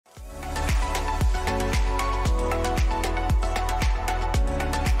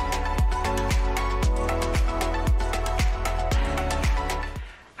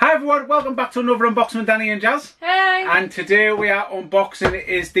welcome back to another unboxing with Danny and Jazz. Hey! And today we are unboxing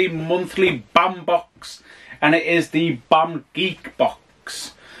is the monthly BAM box, and it is the BAM GEEK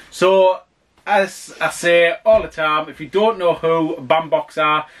box. So, as I say all the time, if you don't know who BAM Box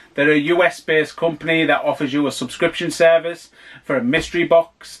are, they're a US based company that offers you a subscription service for a mystery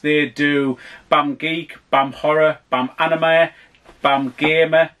box. They do BAM GEEK, BAM Horror, BAM Anime, BAM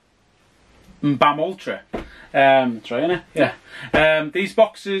Gamer, and BAM Ultra. That's right, innit? Yeah. These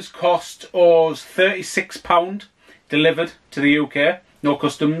boxes cost us £36 delivered to the UK, no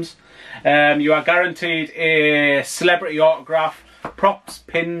customs. You are guaranteed a celebrity autograph, props,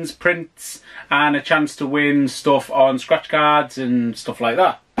 pins, prints, and a chance to win stuff on scratch cards and stuff like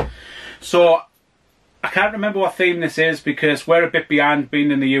that. So I can't remember what theme this is because we're a bit behind.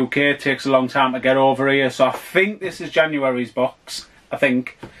 Being in the UK, it takes a long time to get over here. So I think this is January's box. I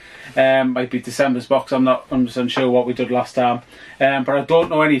think. Might be December's box. I'm not 100% sure what we did last time. But I don't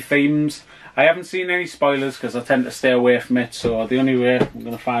know any themes. I haven't seen any spoilers because I tend to stay away from it. So the only way I'm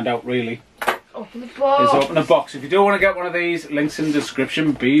going to find out really Open the box. is open the box. If you do want to get one of these, links in the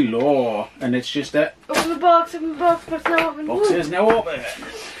description below. And it's just that. Open the box, but it's not open. Box is now open.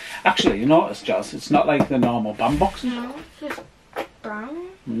 Actually, you notice, Jazz, it's not like the normal BAM box. No, it's just brown.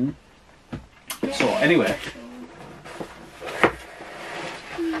 Mm. So anyway.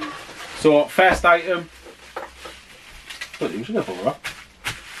 So, first item. Oh, you should go for that.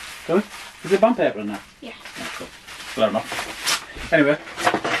 Go on. Is there band paper in there? Yeah. Oh, cool. Fair enough. Anyway.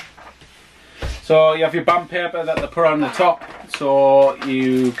 So, you have your band paper that they put on the top, so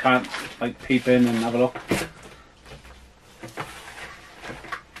you can't, like, peep in and have a look.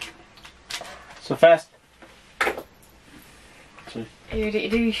 So, first. Sorry. Are you ready to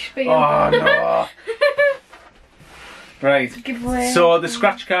do your spiel? Oh, no. Right, so the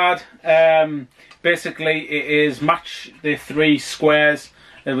scratch card, basically it is match the three squares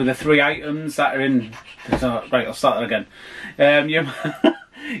with the three items that are in, right, I'll start that again.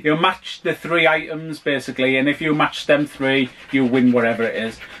 You match the three items basically, and if you match them three, you win whatever it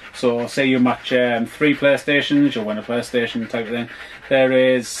is. So say you match 3 PlayStations, you'll win a PlayStation type of thing. There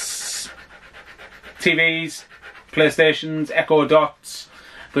is TVs, PlayStations, Echo Dots,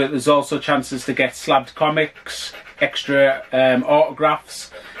 but there's also chances to get slabbed comics, extra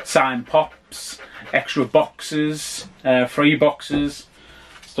autographs, signed pops, extra boxes, free boxes,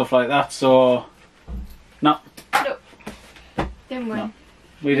 stuff like that. So, no. Nope. Didn't win. No.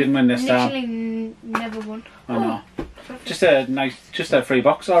 We didn't win this time. Literally never won. I know. Just a free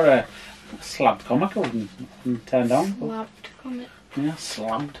box or a slabbed comic I wouldn't turn down. Slabbed comic. Yeah,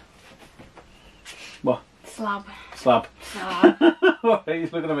 slabbed. What? Slab. Slab. Slab. What are you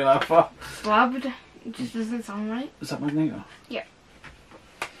looking at me like for? Slabbed. It just doesn't sound right. Is that Magneto? Yeah.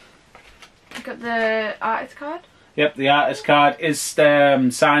 You got the artist card? Yep, the artist card is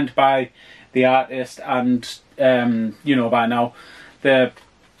signed by the artist, and you know by now, the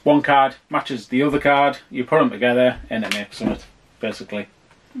one card matches the other card, you put them together and it makes something, basically.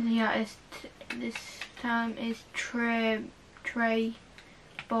 The artist this time is Trey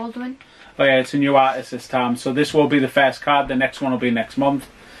Baldwin. Oh yeah, it's a new artist this time, so this will be the first card, the next one will be next month.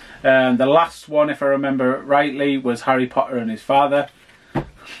 The last one, if I remember rightly, was Harry Potter and his father. Oh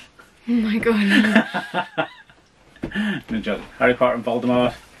my god. No joke. Harry Potter and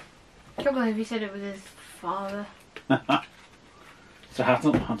Voldemort. I can't believe he said it was his father. So I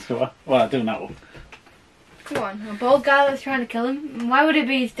don't want to. Well, I do now. Come on, a bald guy that's trying to kill him. Why would it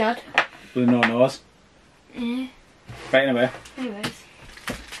be his dad? With no nose. Yeah. Right, anyway. Anyways.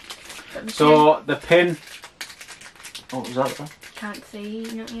 So the pin. What was that then? Can't see,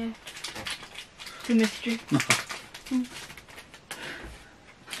 not yet. It's a mystery. I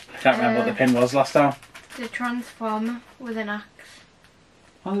can't remember what the pin was last time. It's a transformer with an axe.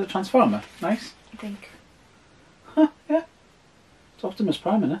 Oh, the Transformer. Nice. I think. Huh, yeah. It's Optimus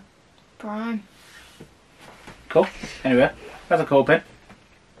Prime, isn't it? Prime. Cool. Anyway, that's a cool pin.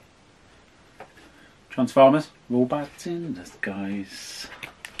 Transformers. Robots in disguise.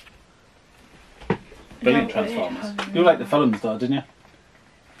 Brilliant Transformers. You like the films though, didn't you?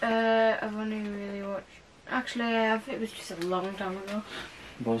 I've only really watched. Actually, I have. It was just a long time ago.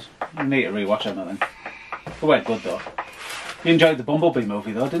 It was. You need to rewatch them, I think. They were good though. You enjoyed the Bumblebee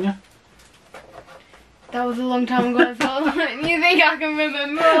movie though, didn't you? That was a long time ago as well. You think I can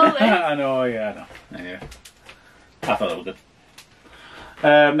remember all this? I know, yeah, I know. Yeah. I thought it was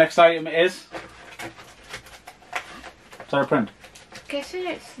good. Next item is. Is that a print? Guessing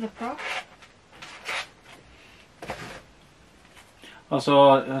it's the prop.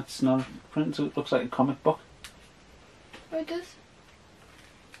 Also, it's not a print, it looks like a comic book. Oh, it does.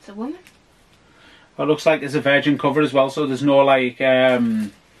 It's a woman. Well, it looks like it's a virgin cover as well, so there's no like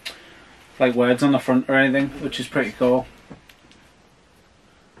like words on the front or anything, which is pretty cool.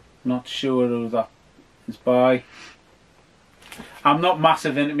 Not sure who that is by. I'm not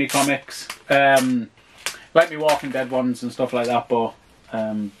massive into me comics, like me Walking Dead ones and stuff like that, but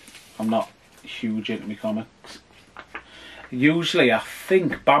I'm not huge into me comics. Usually I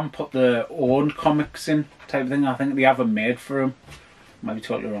think BAM put their own comics in type of thing. I think they have them made for them. Might be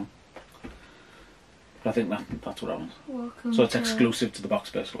totally wrong. But I think that's what happens. Welcome So it's exclusive to the box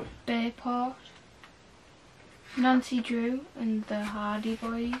basically. Bayport. Nancy Drew and the Hardy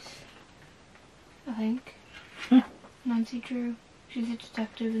Boys. I think. Nancy Drew. She's a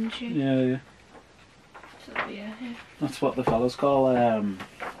detective, isn't she? Yeah. So yeah. That's what the fellas call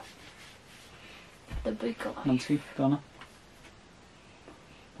The big guy. Nancy, Donna,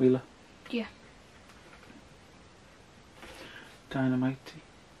 Wheeler. Yeah. Dynamite.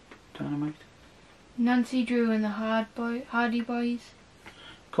 Nancy Drew and the Hardy Boys.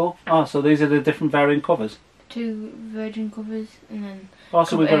 Cool. Oh, so these are the different variant covers. 2 virgin covers and then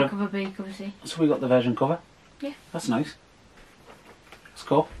So we got cover B, cover C. So we got the version cover. Yeah. That's nice. That's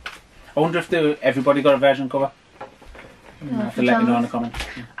cool. I wonder if everybody got a version cover. You have to let me know in the comments.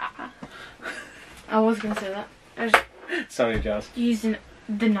 Yeah. I was going to say that. I was Sorry, Jazz. using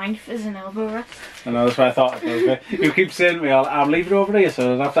the knife as an elbow rest. I know, that's what I thought it was. But you keep saying to me, I'll leave it over here,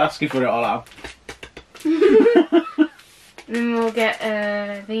 so I'll have to ask you for it all out. Then we'll get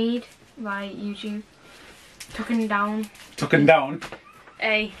a read by YouTube. Tucking down. Tucking down.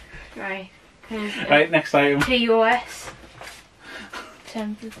 A. Right. Right, next item. TOS.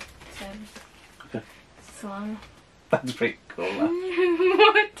 10 to 7. Okay. Slam. That's pretty cool,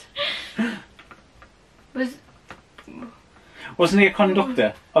 that. What? Wasn't he a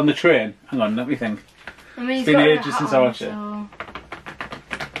conductor on the train? Hang on, let me think. I mean, It's been ages since I watched it. so...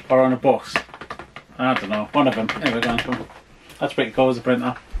 Or on a bus. I don't know. One of them. Anyway, go on. That's pretty cool as a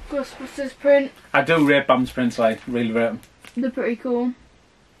printer. Ghostbusters print. I do rate BAM's prints, like, really rate them. They're pretty cool.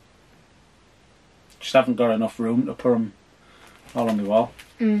 Just haven't got enough room to put them all on the wall.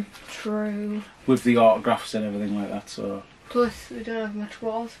 True. With the autographs and everything like that, so... Plus, we don't have much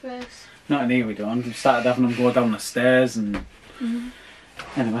wall space. Not in here we don't. We started having them go down the stairs and...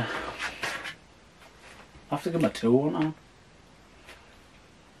 Anyway. I have to give them a 2, won't I?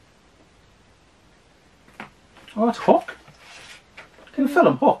 Oh, it's Hook. Can you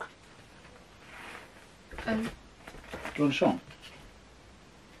film Hook? Do you want to show him?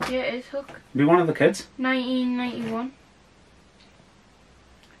 Yeah, it is Hook. Be one of the kids. 1991.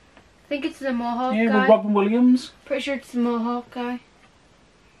 I think it's the Mohawk Yeah, guy. with Robin Williams. Pretty sure it's the Mohawk guy.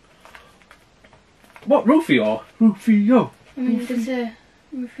 What, Rufio? Rufio. I mean, there's a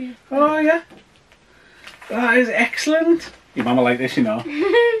Rufio. Oh, yeah. That is excellent. Your mama like this, you know.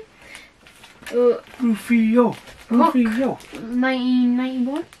 Rufio. Rufio.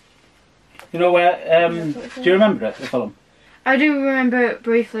 1991. You know where, do you remember it, the film? I do remember it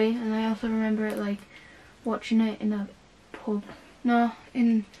briefly, and I also remember it, like, watching it in a pub. No,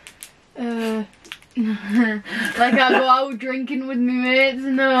 in, like I go out drinking with my mates,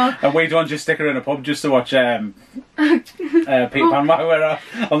 no. And we don't just stick her in a pub just to watch Peter Pan while we're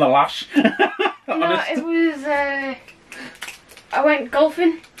on the lash. No, it was, I went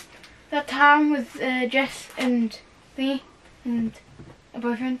golfing that time with Jess and me and a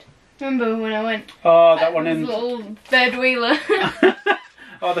boyfriend. Remember when I went? Oh, that one in... little third wheeler.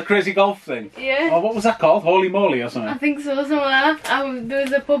 Oh, the crazy golf thing. Yeah. Oh, what was that called? Holy Moly or something? I think so, somewhere. There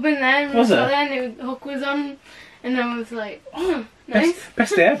was a pub in there. And Was there? Then Hook was on, and I was like, oh, nice.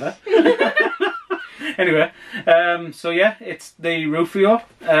 Best day ever. Anyway, so yeah, it's the Rufio.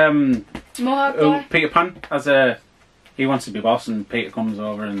 Mohawk guy. Peter Pan has a... He wants to be boss, and Peter comes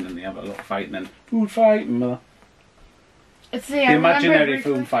over, and then they have a little fight, and then food fight, and It's the imaginary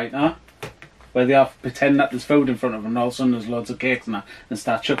food fight, huh? Where they have pretend that there's food in front of them, and all of a sudden there's loads of cakes and that, and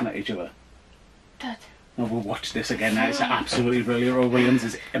start chucking at each other. Dad. And we'll watch this again now. It's absolutely brilliant. Roy Williams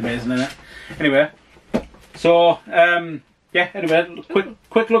is amazing in it. Anyway, so yeah. Anyway,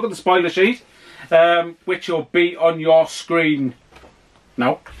 quick look at the spoiler sheet, which will be on your screen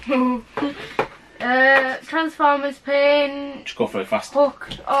now. Transformers paint. Just go for it fast. Hook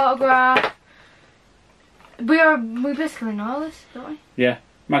autograph. We basically know this, don't we? Yeah,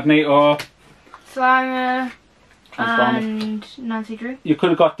 Magneto. Slimer Transformers. and Nancy Drew. You could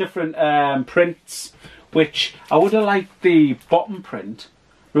have got different prints, which I would have liked the bottom print,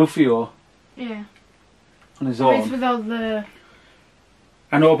 Rufio, Yeah. on his It's own. with all the...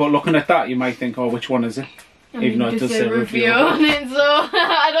 I know, but looking at that, you might think, oh, which one is it? I Even though it just does say Rufio. on it, so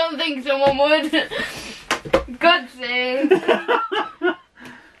I don't think someone would. God save.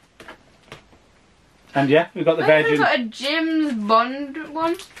 And yeah, we've got the I think Virgin. got a James Bond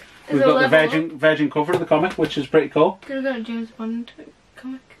one We've got the Virgin cover of the comic, which is pretty cool. Could have got a James Bond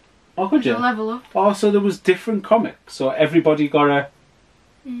comic. Oh, could you? A level up. Oh, so there was different comics, so everybody got a...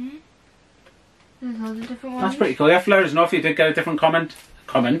 There's loads of different ones. That's pretty cool. Yeah, let us know if you did get a different comic.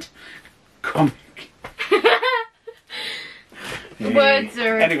 Words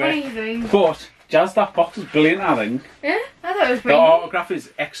are a anyway, funny thing. But Jazz, that box is brilliant, I think. Yeah, I thought it was The pretty autograph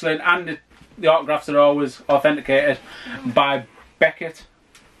is excellent, and the autographs are always authenticated by Beckett.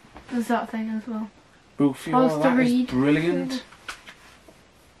 There's that thing as well. That is brilliant.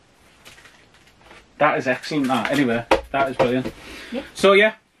 That is excellent. Anyway, that is brilliant. Yeah. So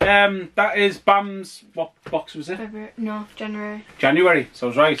yeah, that is Bam's. What box was it? February. No, January. January. So I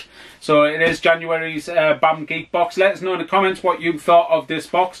was right. So it is January's Bam Geek box. Let us know in the comments what you thought of this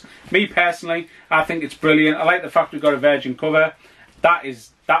box. Me personally, I think it's brilliant. I like the fact we've got a Virgin cover.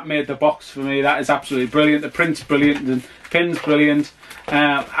 That made the box for me. That is absolutely brilliant. The print's brilliant. The pin's brilliant.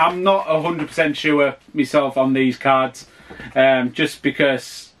 I'm not 100% sure myself on these cards, just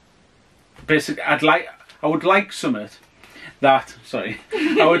because basically I would like something that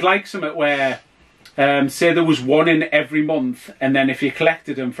I would like something where say there was one in every month, and then if you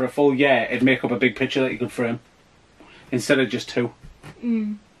collected them for a full year, it'd make up a big picture that you could frame instead of just two.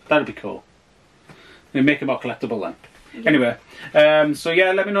 That'd be cool. It'd make it more collectible then. Anyway, so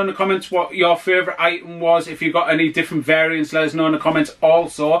yeah, let me know in the comments what your favourite item was. If you got any different variants, let us know in the comments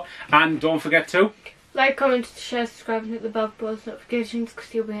also. And don't forget to like, comment, share, subscribe, and hit the bell for post notifications,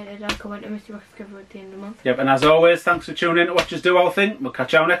 because you'll be entered to win a mystery box giveaway at the end of the month. Yep, and as always, thanks for tuning in to Watch Us Do Our Thing. We'll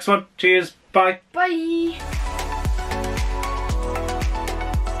catch you on the next one. Cheers, bye. Bye.